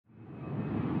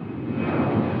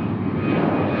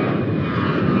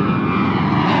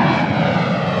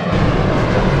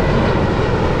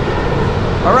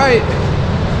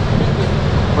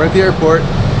We're at the airport,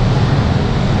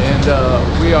 and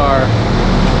we are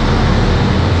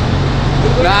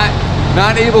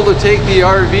not able to take the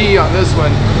RV on this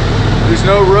one. There's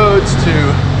no roads to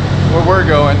where we're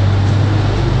going.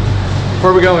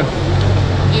 Where are we going?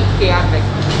 Utqiagvik.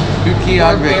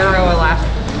 Utqiagvik. Barrow,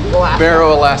 Alaska.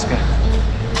 Barrow, Alaska.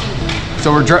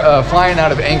 So we're flying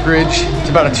out of Anchorage.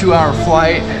 It's about a 2-hour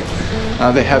flight.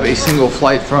 They have a single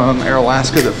flight from Air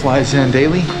Alaska that flies in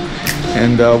daily.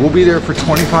 And we'll be there for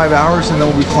 25 hours and then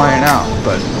we'll be flying out.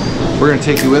 But we're gonna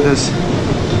take you with us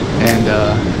and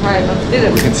All right, let's do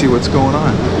this. we can see what's going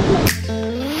on.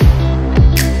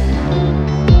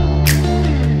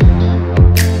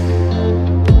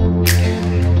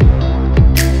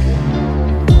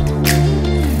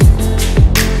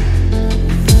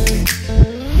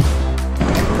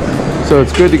 So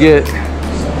it's good to get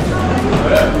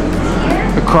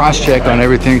a cross-check on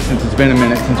everything since it's been a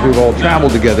minute since we've all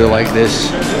traveled together like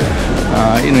this.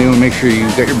 You know, you want to make sure you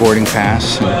got your boarding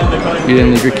pass, you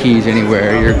didn't leave your keys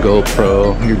anywhere, your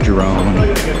GoPro, your drone,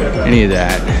 any of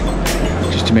that,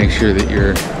 just to make sure that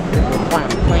you're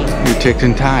ticked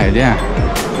and tied. Yeah.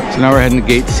 So now we're heading to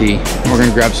Gate C. We're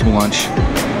gonna grab some lunch,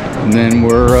 and then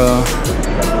we're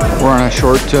on a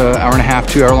short 1.5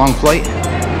 to 2-hour long flight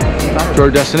to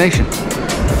our destination.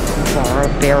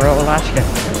 Barrow, Alaska.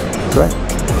 Correct.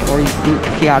 Or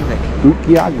Utqiagvik.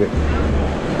 Utqiagvik.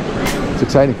 It's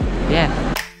exciting. Yeah.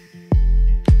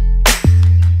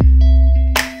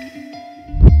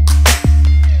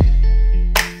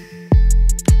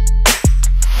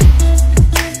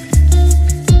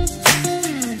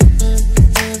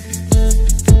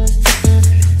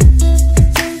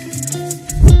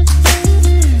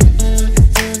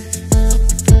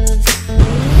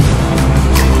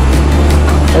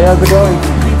 Hey, how's it going?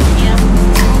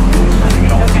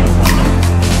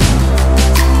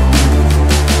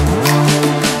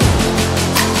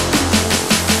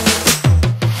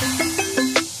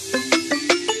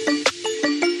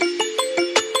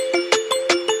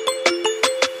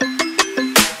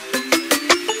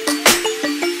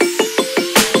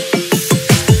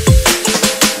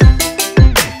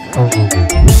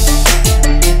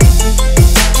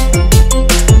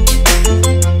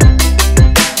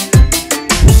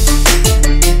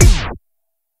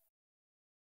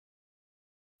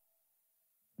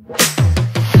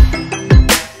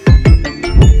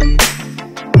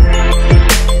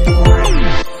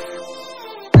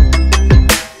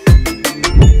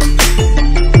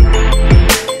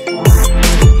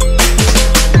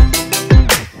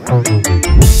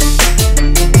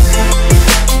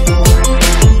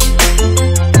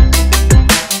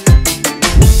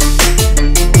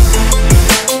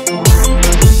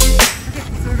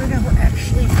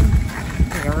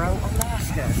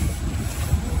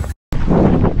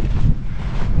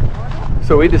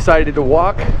 So we decided to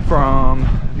walk from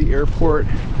the airport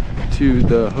to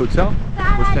the hotel.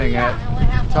 We're staying at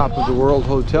Top of the World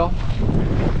Hotel,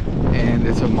 and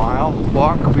it's a mile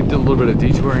walk. We did a little bit of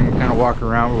detouring and kind of walk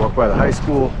around. We walked by the high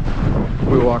school.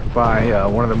 We walked by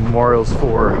one of the memorials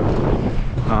for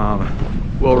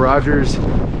Will Rogers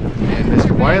and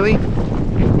Mr. Wiley,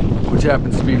 which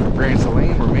happens to be from Grand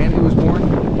Saline, where Mandy was born.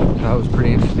 So that was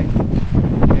pretty interesting.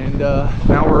 And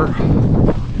now we're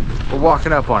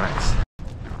walking up on it.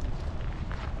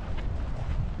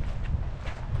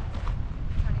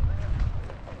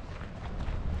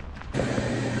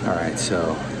 Alright,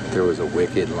 so there was a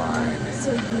wicked line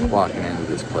walking into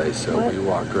this place, so we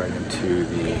walked right into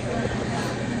the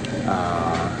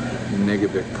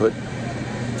Utqiagvik put.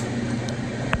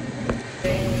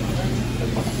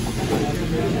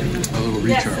 A little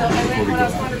return before we go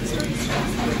out.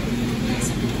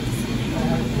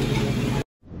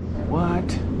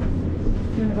 What? You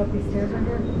want to go up these stairs right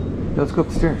here? Let's go up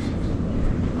the stairs.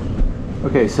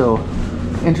 Okay, so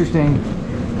interesting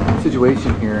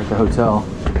situation here at the hotel.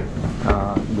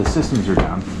 The systems are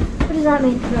down. What does that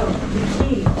mean? No, the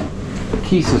key. The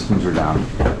key systems are down.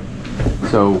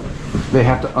 So they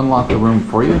have to unlock the room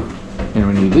for you, and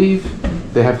when you leave,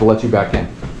 they have to let you back in.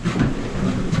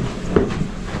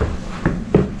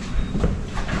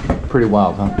 Pretty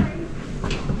wild, huh?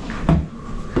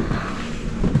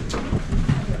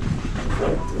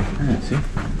 Yeah, see?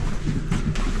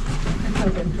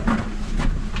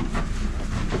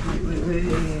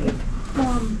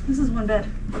 This is one bed.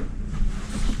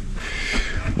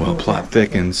 Well, plot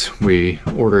thickens. We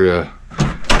ordered a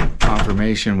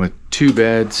confirmation with 2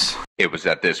 beds. It was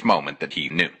at this moment that he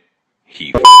knew.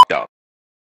 He f***ed up.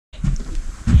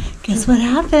 Guess what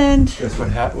happened? Guess what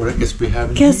happened? What I guess we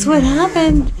haven't. Guess what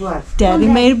happened? What? Daddy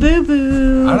made a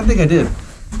boo-boo. I don't think I did.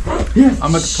 Yes.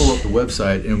 I'm going to pull up the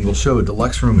website and we'll show a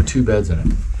deluxe room with 2 beds in it.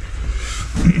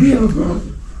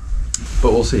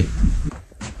 But we'll see.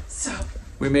 So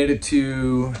we made it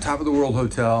to Top of the World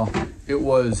Hotel. It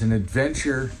was an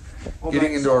adventure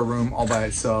getting into our room all by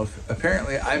itself.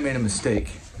 Apparently I made a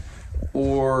mistake,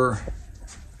 or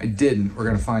I didn't. We're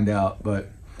gonna find out. But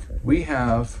we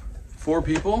have 4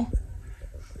 people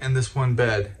and this one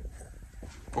bed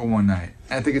for one night.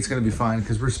 I think it's gonna be fine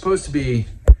because we're supposed to be,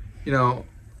 you know,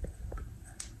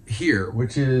 here,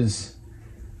 which is,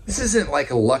 this isn't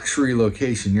like a luxury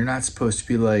location. You're not supposed to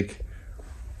be like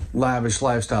lavish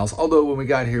lifestyles. Although when we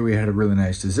got here, we had a really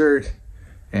nice dessert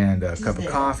and a cup of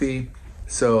coffee.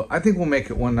 So I think we'll make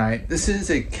it one night. This is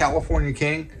a California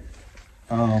King.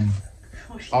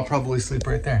 I'll probably sleep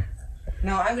right there.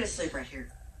 No, I'm gonna sleep right here.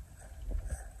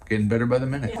 Getting better by the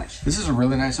minute. This is a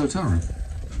really nice hotel room.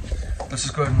 Let's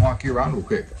just go ahead and walk you around real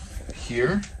quick.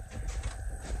 Here,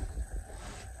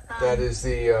 that is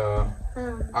the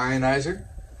ionizer.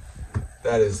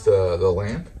 That is the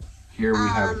lamp. Here we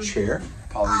have a chair.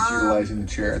 Polly's utilizing the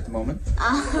chair at the moment.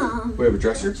 We have a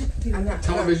dresser,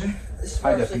 television,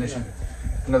 high definition.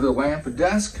 Another lamp, a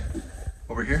desk.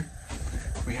 Over here,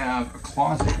 we have a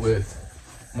closet with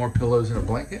more pillows and a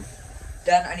blanket.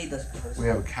 Dad, I need those pillows. We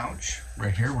have a couch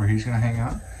right here where he's gonna hang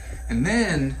out. And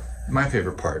then, my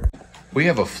favorite part, we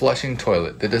have a flushing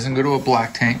toilet that doesn't go to a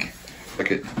black tank.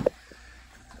 Look at.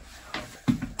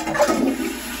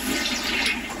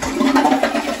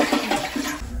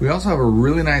 We also have a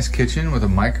really nice kitchen with a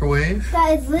microwave.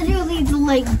 That is literally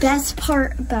the best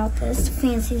part about this,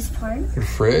 fanciest part. A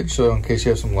fridge, so in case you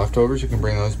have some leftovers, you can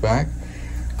bring those back.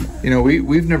 You know,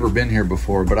 we've never been here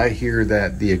before, but I hear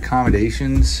that the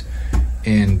accommodations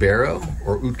in Barrow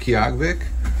or Utqiagvik,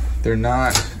 they're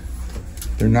not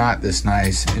this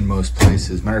nice in most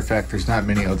places. Matter of fact, there's not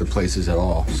many other places at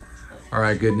all. All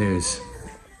right, good news.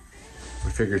 We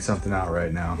figured something out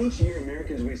right now. Each year,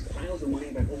 Americans waste piles of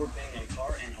money by overpaying on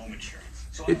car and home insurance.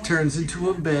 So It turns into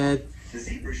a bed.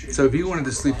 So if he wanted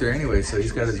to sleep there anyway, so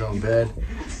he's got his own bed,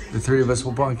 the 3 of us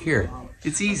will bunk here.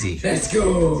 It's easy. Let's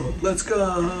go. Let's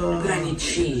go. I need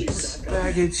sheets.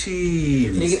 Bag of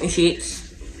cheese. Can you get me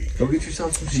sheets? Go get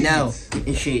yourself some sheets. No, get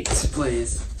me sheets,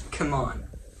 please. Come on.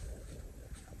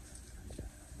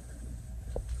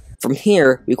 From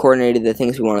here, we coordinated the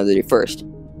things we wanted to do first.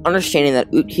 Understanding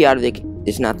that Utqiagvik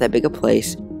is not that big a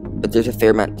place, but there's a fair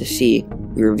amount to see,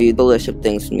 we reviewed the list of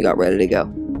things and we got ready to go.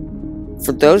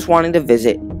 For those wanting to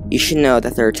visit, you should know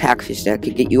that there are taxis that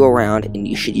could get you around and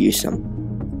you should use them.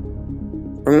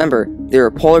 Remember, there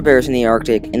are polar bears in the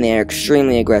Arctic and they are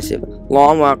extremely aggressive.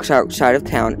 Long walks outside of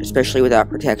town, especially without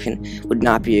protection, would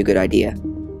not be a good idea.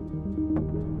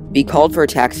 We called for a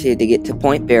taxi to get to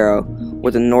Point Barrow, or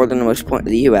the northernmost point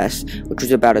of the US, which was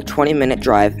about a 20-minute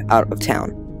drive out of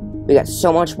town. We got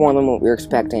so much more than what we were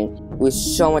expecting. It was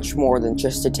so much more than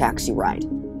just a taxi ride.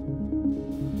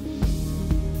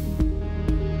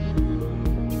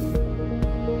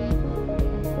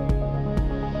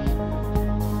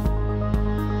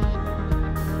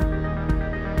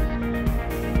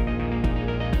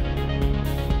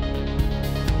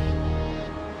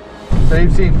 So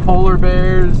you've seen polar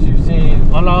bears, you've seen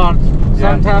A lot.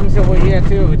 Sometimes over here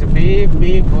too, it's a big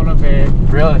polar bear.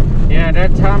 Really? Yeah,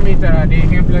 that time is they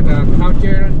have like a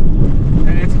culture,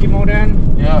 an Eskimo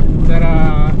then. Yeah.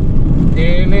 That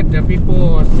they let the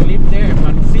people sleep there,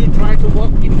 but she tried to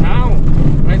walk in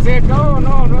town. I said, no,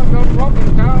 don't walk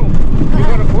in town. We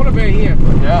got a polar bear here.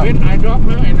 Yeah. When I drop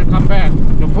her and I come back,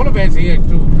 the polar bear's here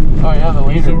too. Oh yeah, the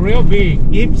It's leader. real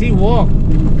big. If she walk,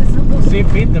 she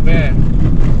beat the bear.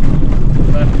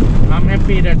 But I'm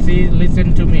happy that she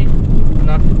listened to me,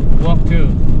 not walk too.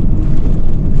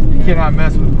 You cannot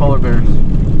mess with polar bears.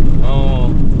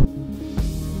 Oh.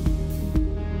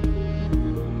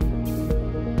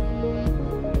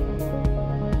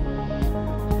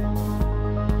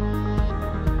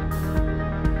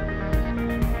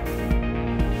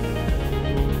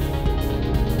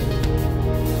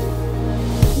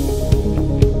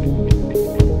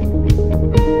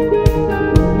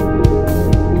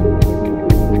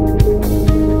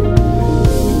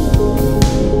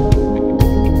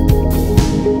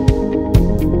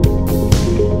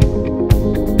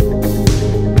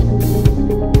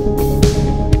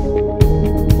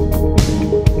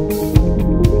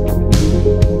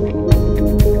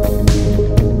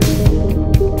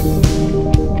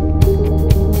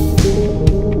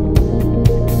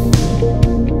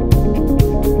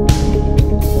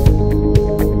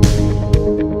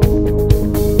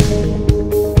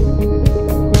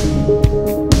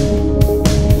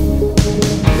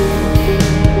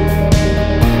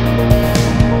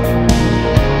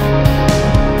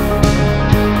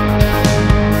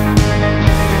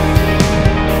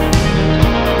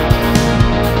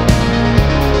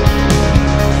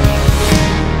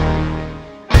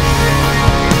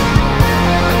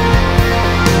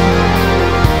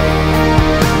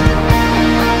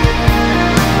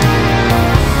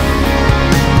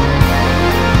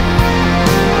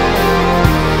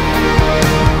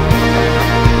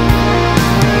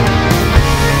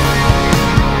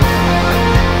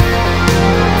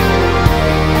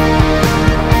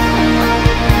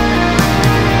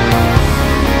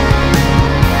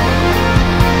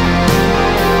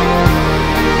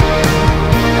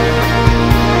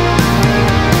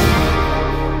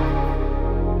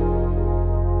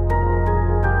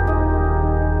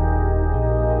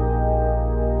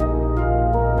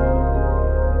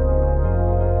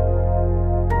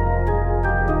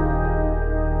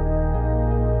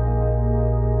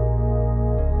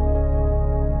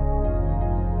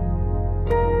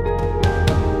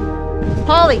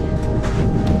 Polly,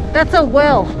 that's a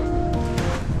whale.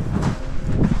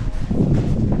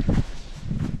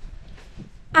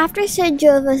 After Sid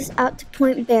drove us out to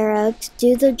Point Barrow to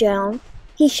do the drone,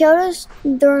 he showed us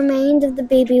the remains of the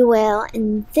baby whale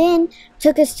and then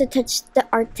took us to touch the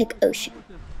Arctic Ocean.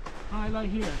 Highlight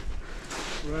here,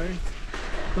 right?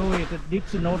 So it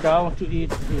digs no down to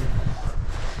eat here.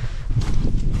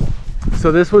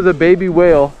 So this was a baby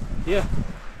whale, Yeah.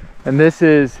 and that's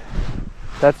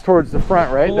towards the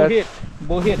front, right?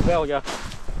 Bullhead whale, yeah.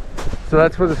 So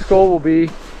that's where the skull will be,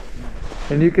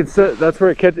 and you can sit. That's where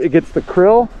it gets the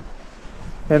krill,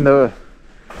 and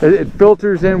it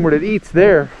filters in what it eats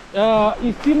there.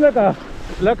 It seems like a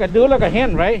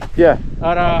hen, right? Yeah.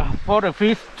 For the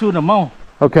fish to the mouth.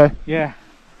 Okay. Yeah.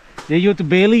 They use the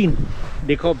baleen.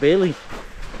 They call baleen.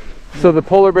 So the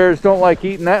polar bears don't like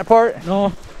eating that part?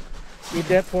 No, eat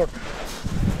that part.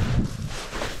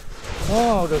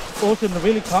 Oh, the ocean is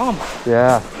really calm.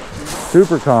 Yeah,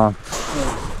 super calm.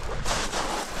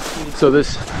 So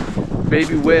this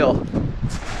baby whale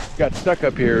got stuck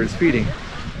up here, it's feeding,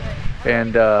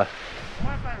 and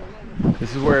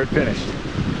this is where it finished.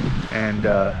 And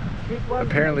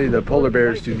apparently the polar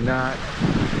bears do not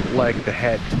like the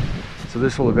head, so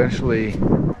this will eventually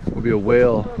be a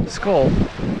whale skull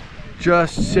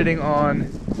just sitting on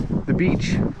the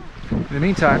beach. In the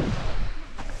meantime,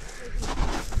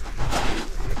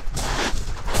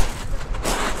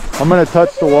 I'm gonna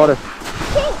touch the water.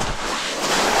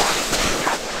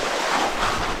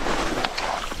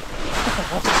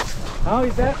 How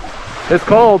is that? It's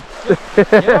cold.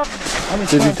 Yeah.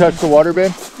 Did you touch the water,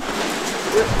 babe?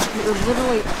 You're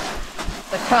literally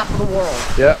the top of the world.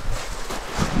 Yep.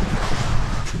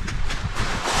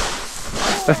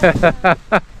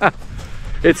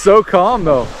 It's so calm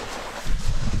though.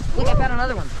 Look, I found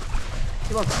another one.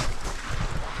 Look.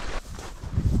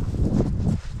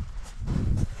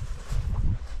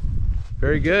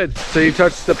 Very good. So you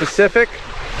touched the Pacific,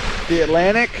 the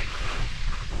Atlantic,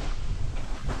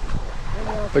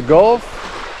 the Gulf,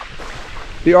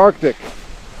 the Arctic.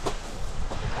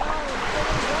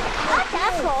 Not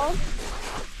that cold.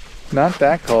 Not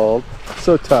that cold.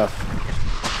 So tough.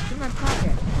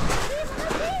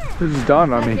 This is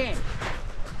dawned on me.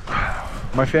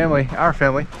 My family, our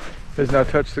family, has now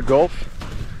touched the Gulf,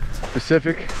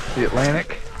 Pacific, the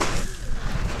Atlantic,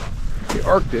 the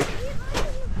Arctic.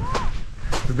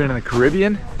 We've been in the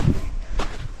Caribbean.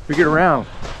 We get around.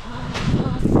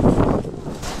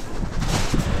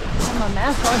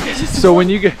 So when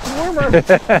you get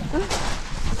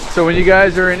so when you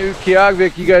guys are in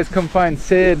Utqiagvik, you guys come find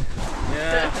Sid.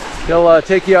 Yeah. He'll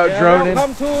take you out droning.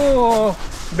 Welcome to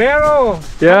Barrow.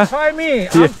 Yeah. Come find me.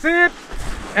 I'm Sid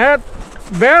at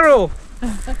Barrow.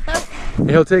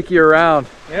 He'll take you around.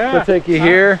 Yeah. He'll take you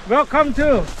here. Welcome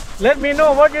to. Let me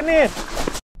know what you need.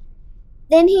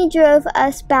 Then he drove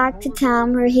us back to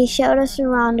town where he showed us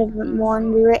around a bit more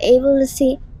and we were able to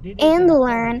see and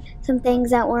learn some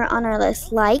things that were on our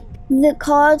list, like the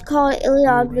college called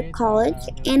Utqiagvik College,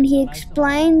 and he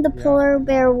explained the polar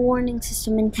bear warning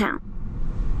system in town.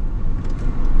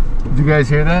 Did you guys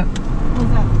hear that?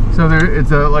 So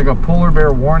it's like a polar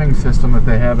bear warning system that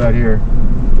they have out here.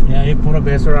 Yeah, he put a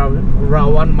base around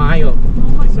 1 mile.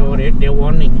 So they're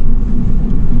warning.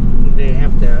 They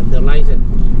have the license.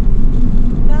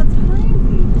 That's crazy.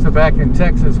 So back in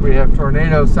Texas, we have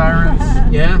tornado sirens.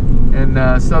 Yeah. In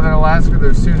southern Alaska,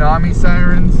 there's tsunami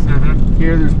sirens.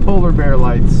 Here, there's polar bear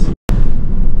lights.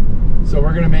 So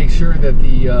we're gonna make sure that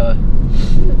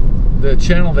the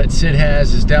channel that Sid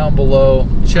has is down below.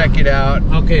 Check it out.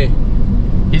 Okay.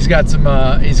 He's got some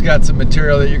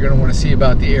material that you're gonna want to see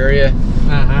about the area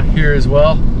here as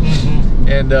well.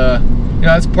 And you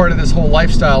know, that's part of this whole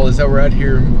lifestyle, is that we're out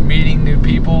here meeting new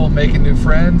people, making new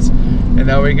friends. And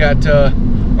now we got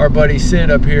our buddy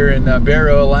Sid up here in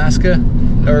Barrow, Alaska,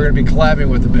 that we're going to be collabing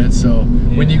with a bit. So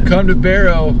when you come to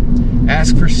Barrow,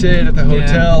 ask for Sid at the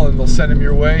hotel and they'll send him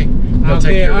your way. They'll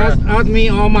take you around. Ask me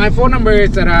on my phone number.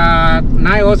 It's at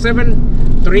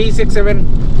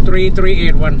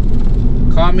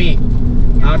 907-367-3381. Call me.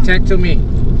 I'll text to me.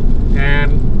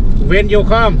 And when you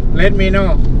come, let me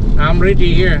know. I'm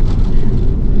ready here.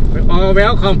 We're all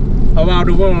welcome around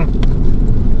the world.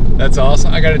 That's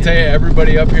awesome. I got to tell you,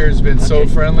 everybody up here has been so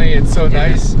friendly and so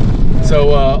nice.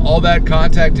 So all that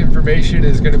contact information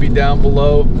is going to be down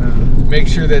below. Make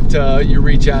sure that you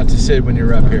reach out to Sid when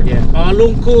you're up here. Yeah. Or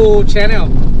Lungku channel.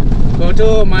 Go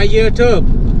to my YouTube.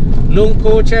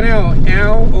 Lungku channel.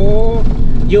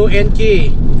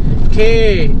 LOUNGKRU.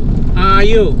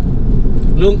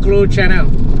 Lungku channel.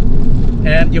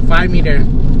 And you find me there.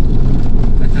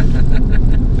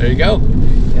 There you go.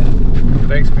 Yeah.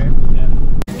 Thanks, man. Yeah.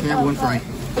 One for me.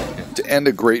 To end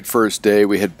a great first day,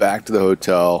 we head back to the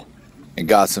hotel and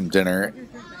got some dinner,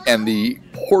 and the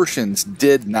portions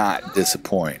did not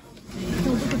disappoint.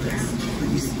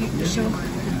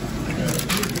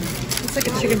 It's like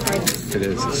a chicken fried. It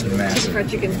is. It's massive. Fried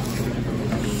chicken.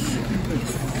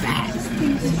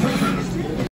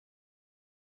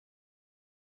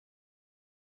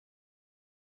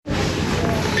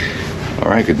 All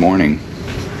right, good morning.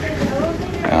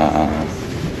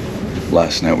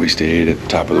 Last night we stayed at the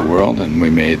top of the world and we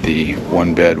made the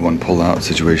one bed, one pull-out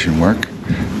situation work.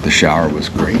 The shower was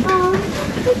great.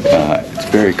 It's a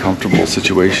very comfortable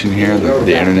situation here.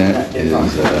 The internet is,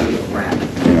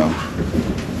 you know,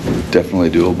 definitely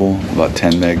doable. About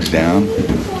 10 megs down.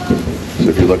 So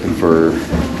if you're looking for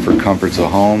comforts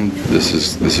of home, this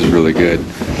is really good.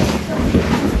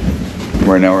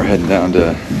 Right now we're heading down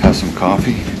to have some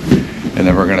coffee, and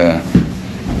then we're gonna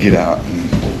get out and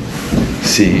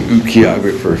see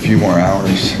Utqiagvik for a few more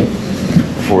hours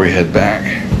before we head back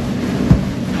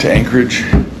to Anchorage,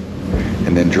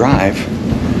 and then drive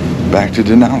back to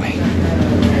Denali.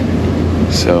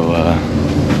 So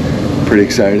pretty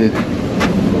excited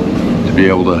to be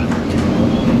able to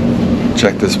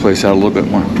check this place out a little bit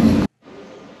more.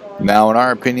 Now, in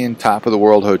our opinion, Top of the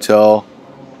World Hotel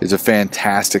is a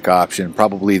fantastic option,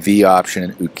 probably the option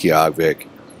in Utqiagvik.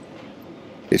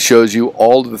 It shows you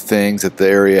all of the things that the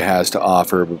area has to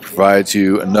offer, but provides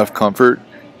you enough comfort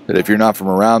that if you're not from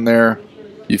around there,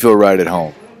 you feel right at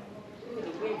home.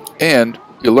 And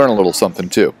you learn a little something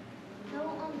too. I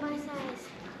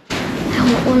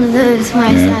want one of those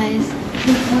my size.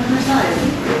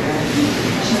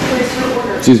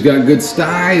 She's got good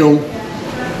style.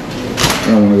 I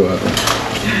don't want to go out there.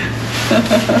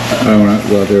 I don't want to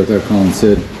go out there without calling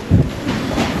Sid.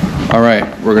 All right,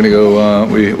 we're gonna go.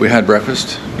 We had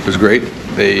breakfast. It was great.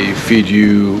 They feed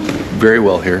you very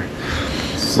well here.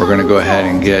 We're gonna go ahead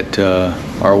and get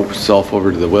ourselves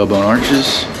over to the Whalebone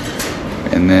Arches,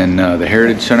 and then the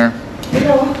Heritage Center.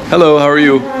 Hello, how are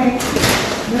you?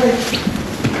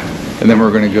 And then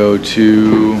we're gonna go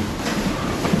to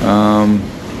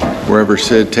wherever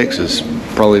Sid takes us,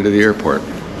 probably to the airport.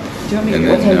 And then,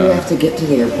 what time do we have to get to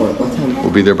the airport? What time?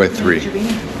 We'll be there by 3.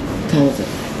 What time is it?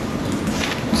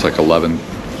 It's like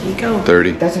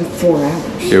 11:30. That's in 4 hours.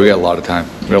 Yeah, we got a lot of time.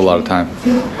 We got a lot of time.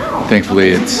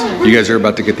 Thankfully, you guys are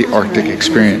about to get the Arctic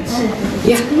experience.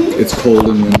 Yeah. It's cold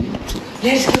and windy.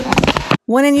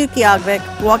 When in Utqiagvik,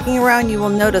 walking around you will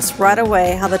notice right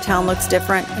away how the town looks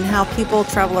different and how people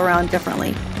travel around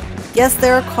differently. Yes,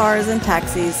 there are cars and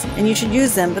taxis, and you should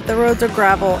use them, but the roads are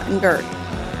gravel and dirt.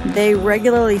 They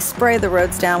regularly spray the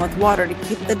roads down with water to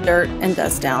keep the dirt and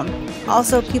dust down.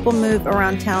 Also, people move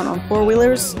around town on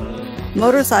four-wheelers,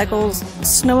 motorcycles,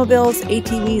 snowmobiles,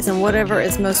 ATVs, and whatever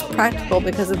is most practical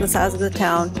because of the size of the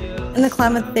town and the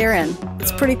climate they're in.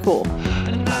 It's pretty cool.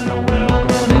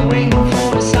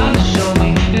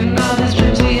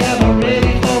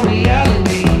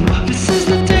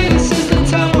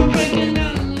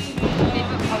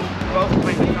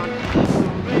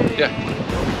 Yeah.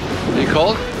 You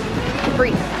called?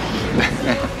 Free.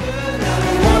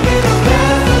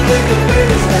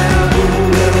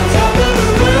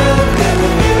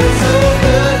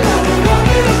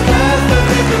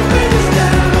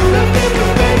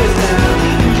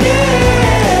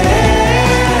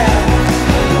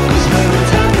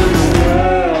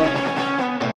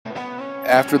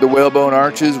 After the Whalebone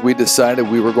Arches, we decided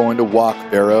we were going to walk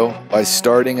Barrow by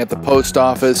starting at the post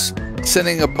office,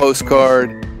 sending a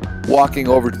postcard, walking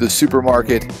over to the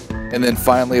supermarket, and then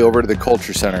finally over to the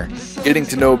culture center, getting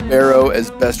to know Barrow as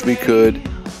best we could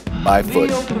by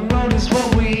foot.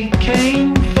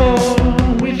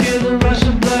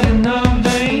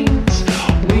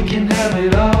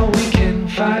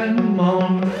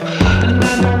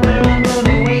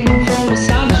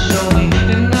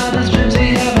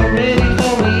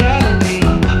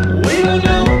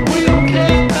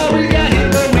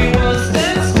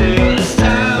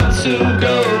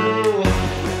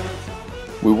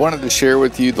 We wanted to share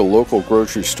with you the local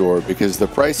grocery store because the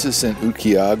prices in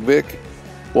Utqiagvik,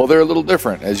 well, they're a little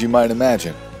different, as you might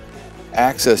imagine.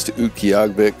 Access to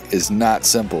Utqiagvik is not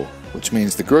simple, which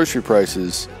means the grocery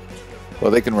prices,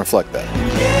 well, they can reflect that.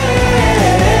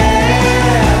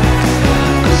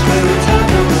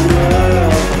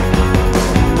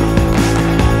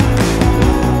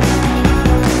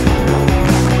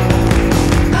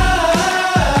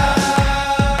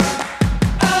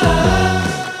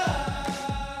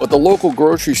 But the local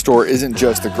grocery store isn't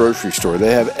just a grocery store.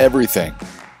 They have everything.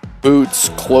 Boots,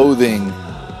 clothing,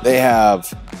 they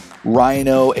have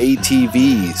Rhino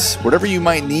ATVs. Whatever you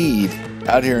might need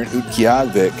out here in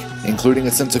Utqiagvik, including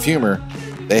a sense of humor,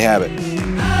 they have it.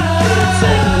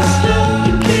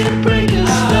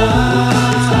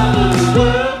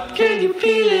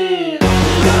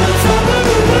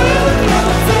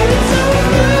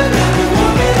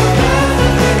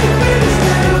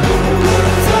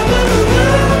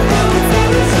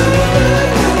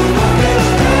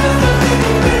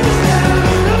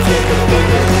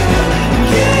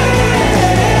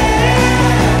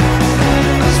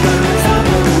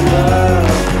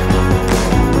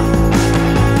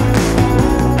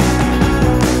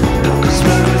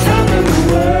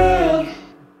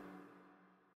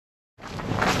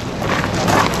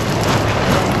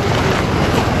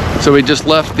 So we just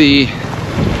left the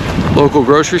local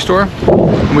grocery store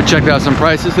and we checked out some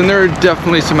prices, and there are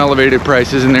definitely some elevated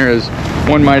prices in there, as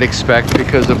one might expect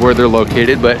because of where they're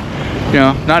located, but you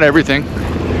know, not everything.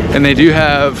 And they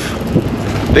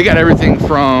got everything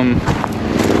from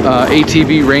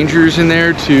ATV Rangers in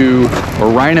there to, or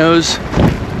rhinos,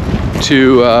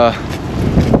 to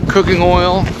cooking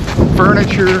oil,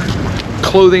 furniture,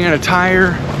 clothing and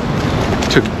attire,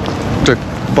 to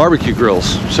barbecue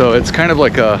grills. So it's kind of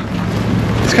like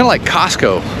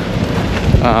Costco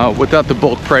without the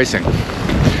bulk pricing.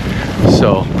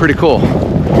 So pretty cool.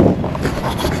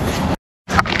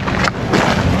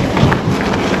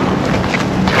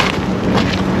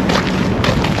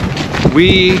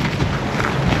 We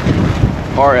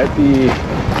are at the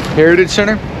Heritage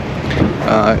Center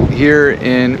here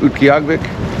in Utqiagvik,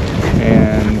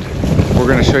 and we're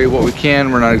going to show you what we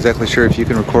can. We're not exactly sure if you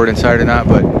can record inside or not,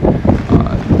 but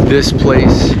this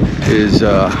place is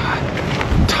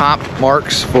top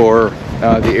marks for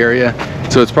the area,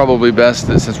 so it's probably best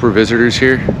that since we're visitors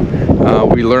here,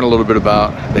 we learn a little bit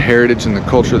about the heritage and the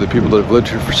culture of the people that have lived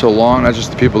here for so long, not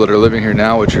just the people that are living here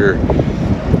now, which are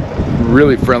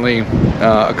really friendly,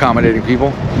 accommodating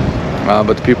people,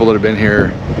 but the people that have been here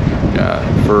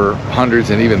for hundreds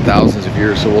and even thousands of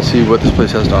years. So we'll see what this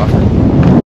place has to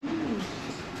offer.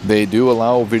 They do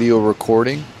allow video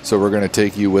recording, so we're going to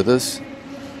take you with us.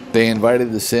 They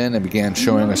invited us in and began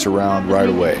showing us around right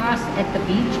away. At the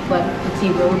beach, but it's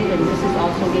eroded, and this is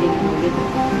also getting eroded.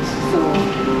 So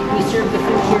we serve the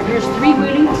food here. There's 3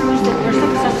 whaling crews that were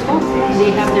successful.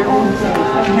 They have their own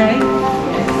place. Okay.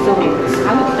 So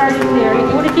I would start in there.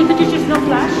 If you want to take the dishes, no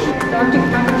flash. The Arctic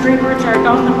frameworks are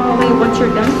down the hallway once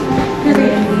you're done. And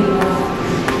then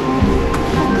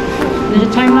there's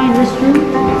a timeline restroom.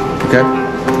 Okay.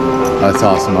 That's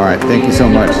awesome. All right. Thank you so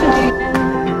much.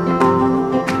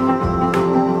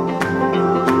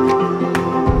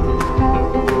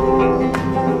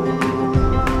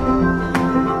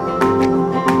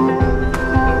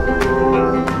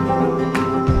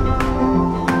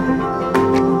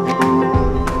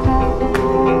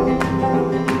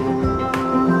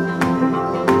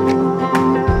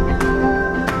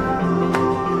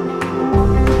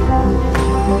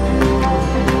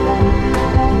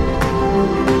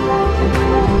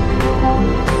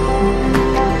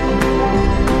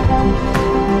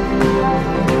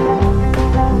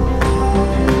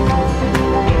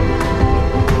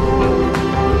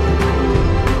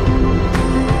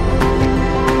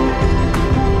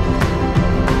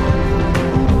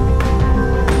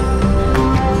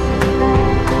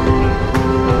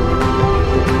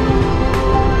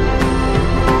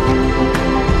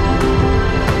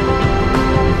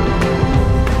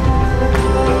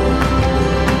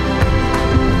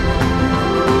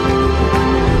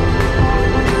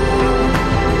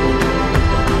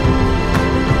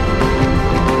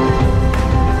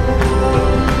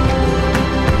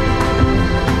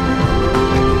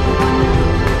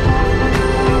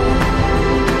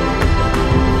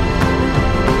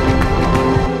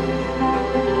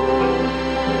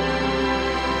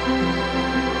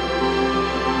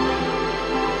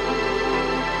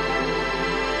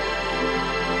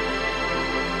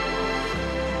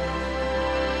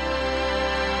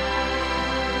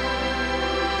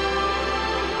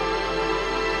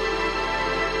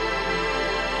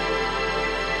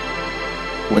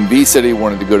 When V said he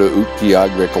wanted to go to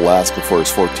Utqiagvik, Alaska for his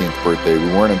 14th birthday, we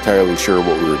weren't entirely sure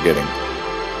what we were getting.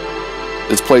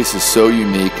 This place is so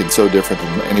unique and so different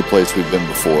than any place we've been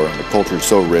before, and the culture is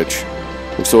so rich.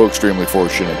 We're so extremely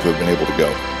fortunate to have been able to go.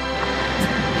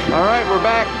 All right, we're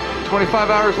back 25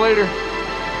 hours later.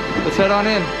 Let's head on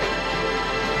in.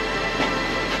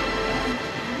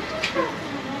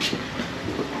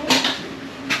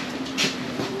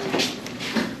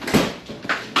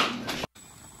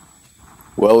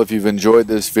 Well, if you've enjoyed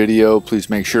this video, please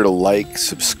make sure to like,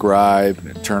 subscribe,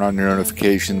 and turn on your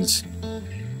notifications.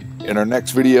 In our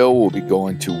next video, we'll be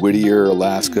going to Whittier,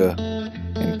 Alaska,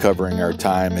 and covering our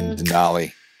time in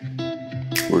Denali.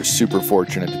 We're super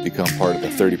fortunate to become part of the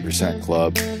 30%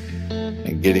 Club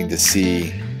and getting to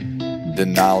see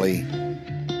Denali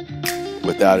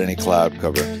without any cloud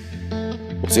cover.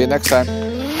 We'll see you next time.